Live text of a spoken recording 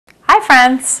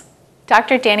friends,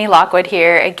 Dr. Danny Lockwood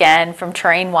here again from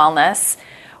Terrain Wellness.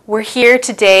 We're here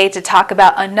today to talk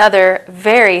about another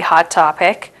very hot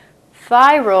topic,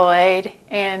 thyroid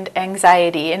and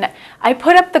anxiety. And I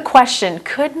put up the question,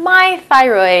 could my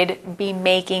thyroid be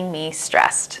making me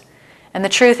stressed? And the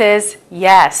truth is,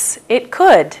 yes, it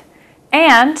could.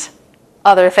 And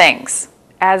other things,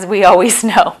 as we always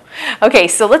know. Okay,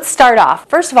 so let's start off.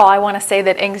 First of all, I want to say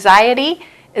that anxiety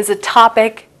is a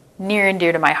topic near and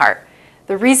dear to my heart.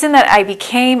 The reason that I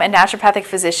became a naturopathic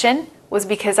physician was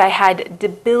because I had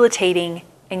debilitating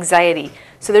anxiety.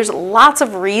 So there's lots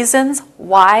of reasons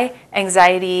why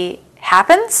anxiety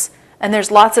happens, and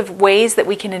there's lots of ways that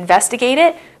we can investigate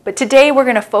it. But today we're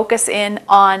going to focus in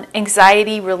on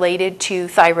anxiety related to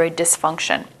thyroid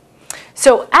dysfunction.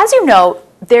 So as you know,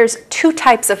 there's two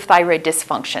types of thyroid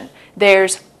dysfunction.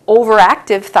 There's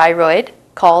overactive thyroid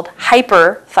called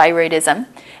hyperthyroidism,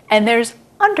 and there's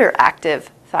underactive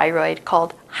thyroid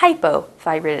called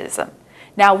hypothyroidism.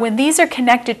 Now, when these are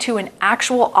connected to an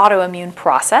actual autoimmune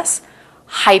process,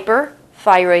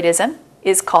 hyperthyroidism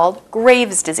is called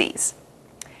Graves' disease,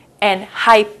 and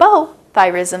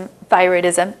hypothyroidism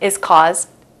is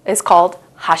called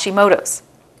Hashimoto's.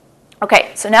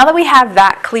 Okay, so now that we have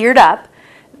that cleared up,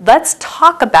 let's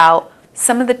talk about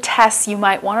some of the tests you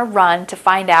might want to run to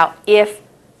find out if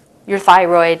your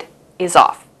thyroid is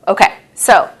off. Okay,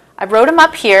 so I wrote them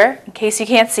up here. In case you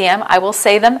can't see them, I will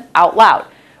say them out loud.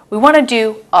 We want to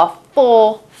do a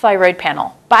full thyroid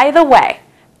panel. By the way,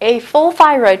 a full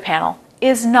thyroid panel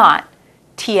is not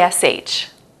TSH.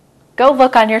 Go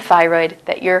look on your thyroid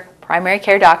that your primary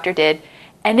care doctor did,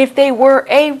 and if they were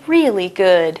a really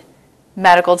good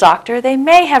medical doctor, they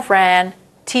may have ran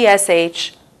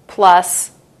TSH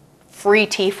plus free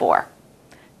T4.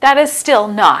 That is still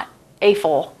not a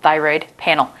full thyroid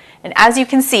panel. And as you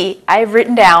can see, I've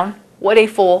written down what a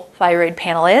full thyroid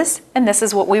panel is, and this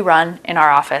is what we run in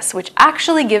our office, which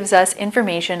actually gives us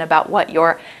information about what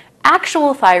your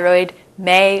actual thyroid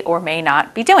may or may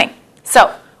not be doing.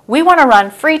 So we want to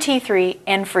run free T3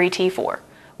 and free T4.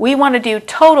 We want to do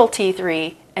total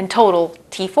T3 and total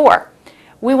T4.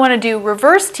 We want to do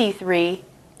reverse T3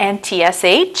 and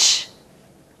TSH,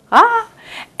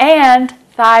 and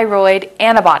thyroid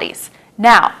antibodies.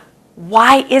 Now,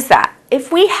 why is that?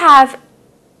 If we have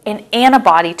an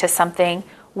antibody to something,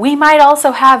 we might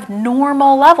also have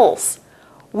normal levels.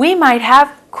 We might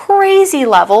have crazy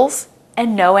levels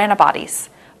and no antibodies.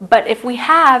 But if we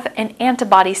have an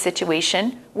antibody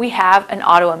situation, we have an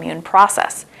autoimmune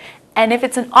process. And if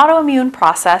it's an autoimmune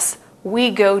process,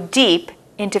 we go deep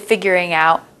into figuring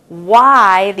out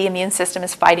why the immune system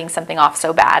is fighting something off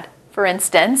so bad. For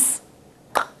instance,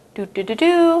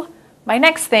 my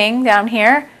next thing down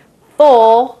here,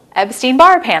 full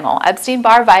Epstein-Barr panel.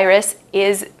 Epstein-Barr virus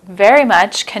is very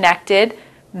much connected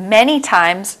many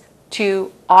times to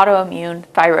autoimmune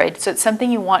thyroid. So it's something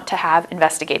you want to have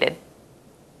investigated.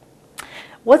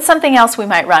 What's something else we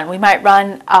might run? We might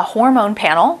run a hormone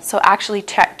panel. So actually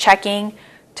checking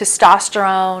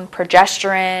testosterone,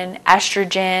 progesterone,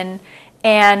 estrogen.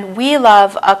 And we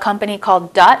love a company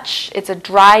called Dutch. It's a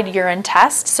dried urine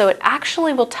test. So it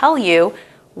actually will tell you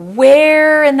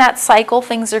where in that cycle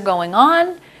things are going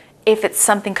on, if it's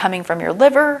something coming from your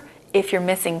liver, if you're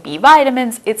missing B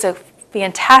vitamins. It's a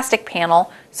fantastic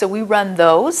panel. So we run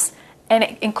those, and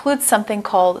it includes something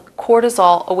called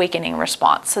cortisol awakening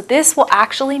response. So this will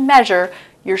actually measure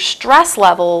your stress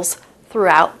levels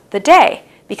throughout the day,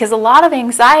 because a lot of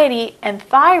anxiety and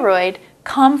thyroid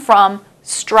come from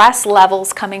stress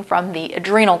levels coming from the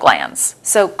adrenal glands.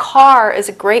 So CAR is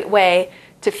a great way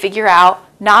to figure out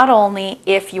not only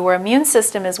if your immune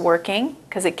system is working,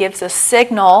 because it gives a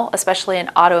signal, especially in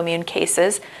autoimmune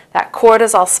cases, that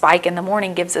cortisol spike in the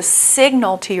morning gives a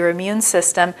signal to your immune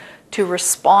system to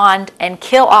respond and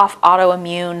kill off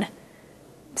autoimmune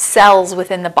cells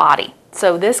within the body.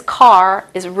 So this CAR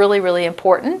is really, really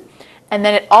important. And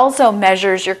then it also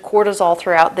measures your cortisol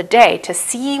throughout the day to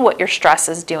see what your stress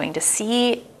is doing, to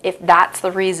see if that's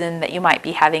the reason that you might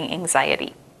be having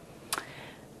anxiety.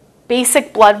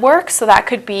 Basic blood work, so that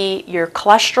could be your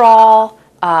cholesterol,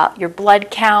 your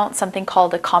blood count, something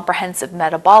called a comprehensive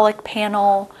metabolic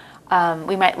panel.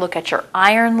 We might look at your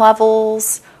iron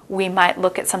levels. We might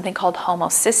look at something called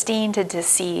homocysteine to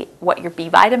see what your B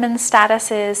vitamin status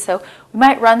is. So we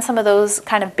might run some of those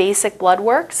kind of basic blood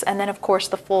works, and then of course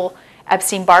the full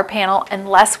Epstein-Barr panel,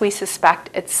 unless we suspect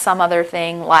it's some other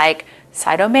thing like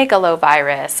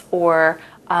cytomegalovirus, or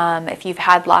if you've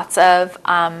had lots of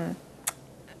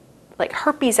like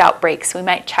herpes outbreaks, we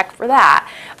might check for that.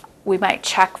 We might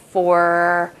check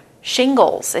for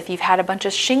shingles if you've had a bunch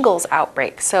of shingles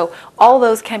outbreaks. So all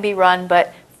those can be run,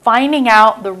 but finding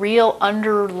out the real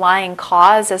underlying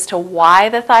cause as to why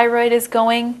the thyroid is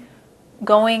going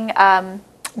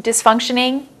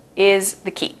dysfunctioning is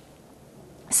the key.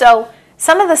 So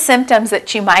some of the symptoms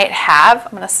that you might have,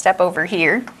 I'm going to step over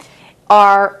here,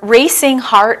 are racing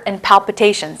heart and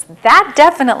palpitations. That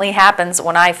definitely happens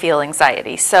when I feel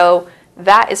anxiety. So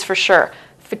that is for sure.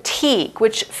 Fatigue,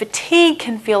 which fatigue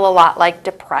can feel a lot like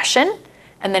depression.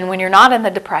 And then when you're not in the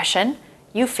depression,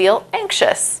 you feel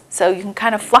anxious. So you can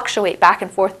kind of fluctuate back and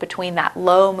forth between that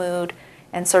low mood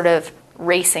and sort of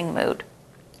racing mood.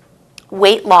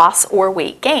 Weight loss or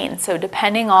weight gain. So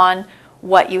depending on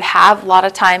what you have, a lot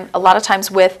of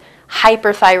times with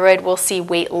hyperthyroid, we'll see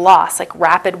weight loss, like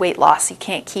rapid weight loss. You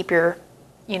can't keep your,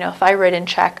 thyroid in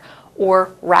check,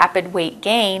 or rapid weight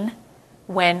gain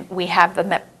when we have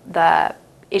the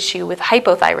issue with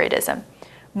hypothyroidism.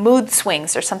 Mood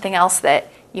swings or something else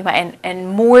that you might, and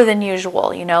more than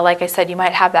usual, like I said, you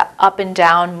might have that up and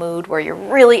down mood where you're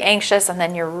really anxious and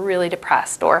then you're really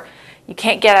depressed, or you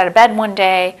can't get out of bed one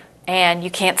day and you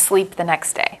can't sleep the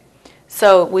next day.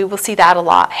 So we will see that a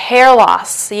lot. Hair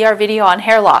loss, see our video on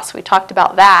hair loss, we talked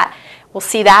about that. We'll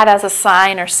see that as a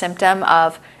sign or symptom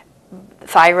of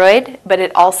thyroid, but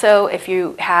it also, if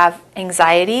you have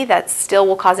anxiety, that still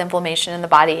will cause inflammation in the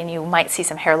body, and you might see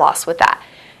some hair loss with that.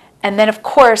 And then of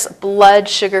course, blood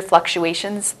sugar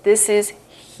fluctuations. This is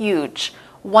huge.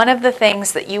 One of the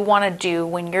things that you want to do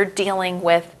when you're dealing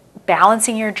with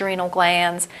balancing your adrenal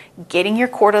glands, getting your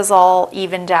cortisol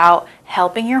evened out,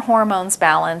 helping your hormones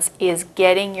balance, is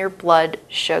getting your blood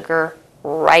sugar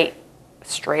right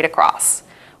straight across.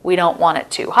 We don't want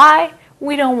it too high,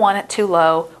 we don't want it too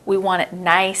low, we want it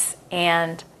nice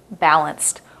and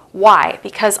balanced. Why?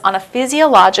 Because on a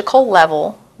physiological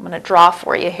level, I'm going to draw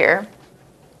for you here,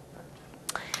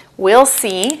 we'll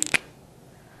see,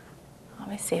 let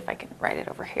me see if I can write it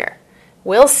over here,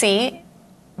 we'll see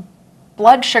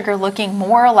blood sugar looking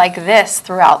more like this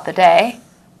throughout the day.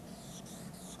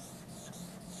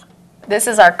 This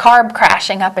is our carb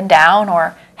crashing up and down,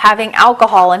 or having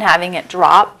alcohol and having it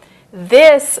drop.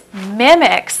 This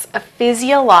mimics a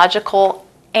physiological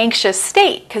anxious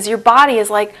state, because your body is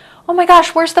like, oh my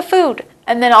gosh, where's the food?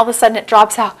 And then all of a sudden it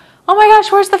drops out. Oh my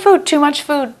gosh, where's the food? Too much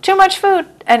food, too much food.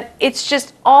 And it's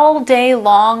just all day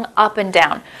long up and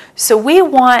down. So we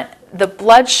want the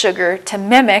blood sugar to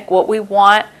mimic what we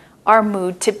want our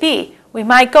mood to be. We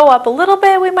might go up a little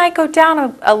bit, we might go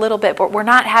down a little bit, but we're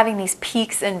not having these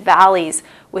peaks and valleys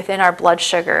within our blood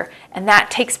sugar, and that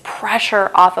takes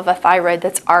pressure off of a thyroid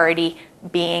that's already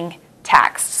being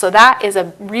taxed. So that is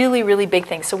a really, really big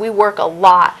thing. So we work a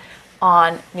lot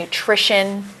on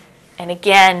nutrition, and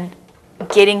again,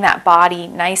 getting that body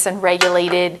nice and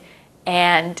regulated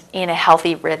and in a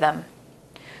healthy rhythm.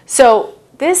 So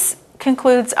this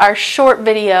concludes our short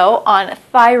video on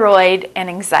thyroid and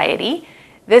anxiety.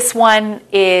 This one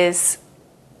is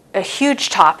a huge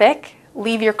topic.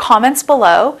 Leave your comments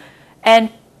below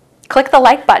and click the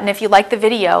like button if you like the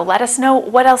video. Let us know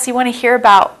what else you want to hear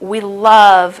about. We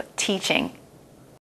love teaching.